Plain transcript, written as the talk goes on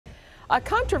A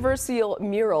controversial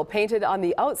mural painted on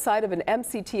the outside of an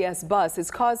MCTS bus is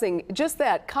causing just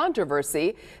that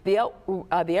controversy. The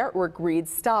artwork reads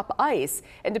 "Stop ICE"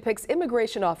 and depicts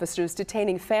immigration officers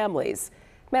detaining families.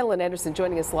 Madeline Anderson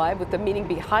joining us live with the meaning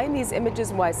behind these images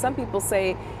and why some people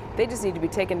say they just need to be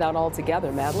taken down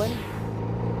altogether. Madeline?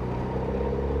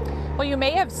 Well, you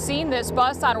may have seen this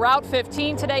bus on Route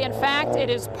 15 today. In fact, it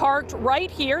is parked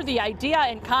right here. The idea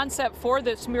and concept for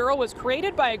this mural was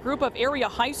created by a group of area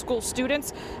high school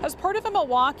students as part of a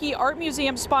Milwaukee Art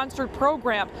Museum sponsored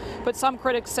program. But some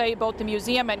critics say both the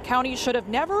museum and county should have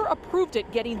never approved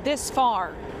it getting this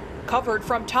far. Covered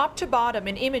from top to bottom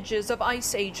in images of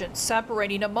ICE agents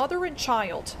separating a mother and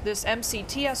child, this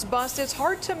MCTS bus is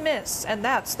hard to miss, and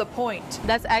that's the point.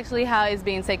 That's actually how it's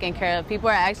being taken care of. People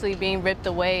are actually being ripped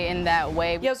away in that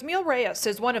way. Yasmil Reyes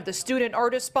is one of the student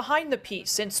artists behind the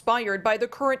piece, inspired by the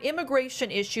current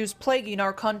immigration issues plaguing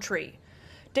our country.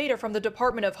 Data from the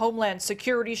Department of Homeland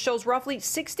Security shows roughly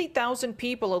 60,000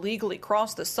 people illegally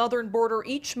cross the southern border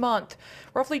each month.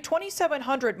 Roughly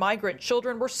 2,700 migrant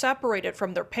children were separated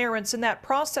from their parents in that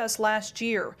process last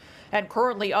year. And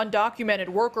currently, undocumented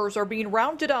workers are being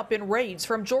rounded up in raids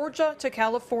from Georgia to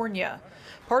California.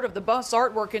 Part of the bus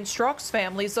artwork instructs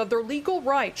families of their legal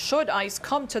rights should ICE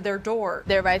come to their door.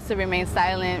 Their rights to remain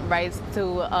silent, rights to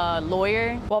a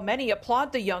lawyer. While many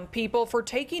applaud the young people for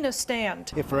taking a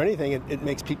stand. If for anything, it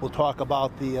makes people talk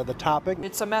about the topic.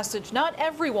 It's a message not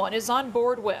everyone is on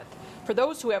board with. For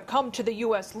those who have come to the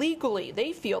U.S. legally,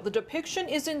 they feel the depiction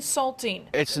is insulting.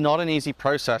 It's not an easy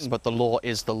process, but the law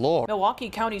is the law. Milwaukee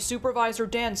County Supervisor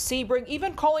Dan Sebring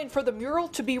even calling for the mural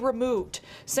to be removed,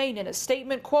 saying in a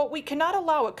statement, quote, "We cannot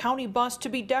allow a county bus to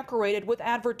be decorated with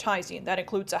advertising that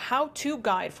includes a how-to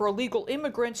guide for illegal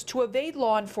immigrants to evade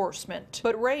law enforcement."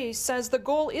 But Reyes says the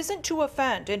goal isn't to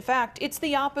offend. In fact, it's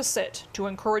the opposite, to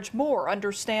encourage more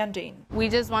understanding. We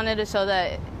just wanted to show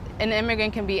that an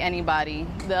immigrant can be anybody.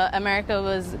 America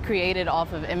was created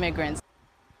off of immigrants.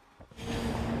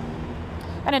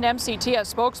 And an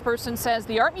MCTS spokesperson says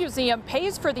the art museum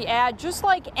pays for the ad just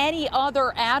like any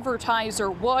other advertiser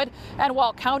would. And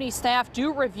while county staff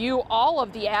do review all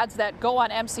of the ads that go on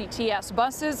MCTS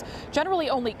buses, generally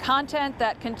only content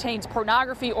that contains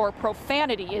pornography or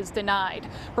profanity is denied.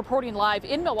 Reporting live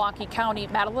in Milwaukee County,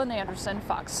 Madeline Anderson,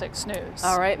 Fox 6 News.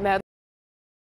 All right, Madeline.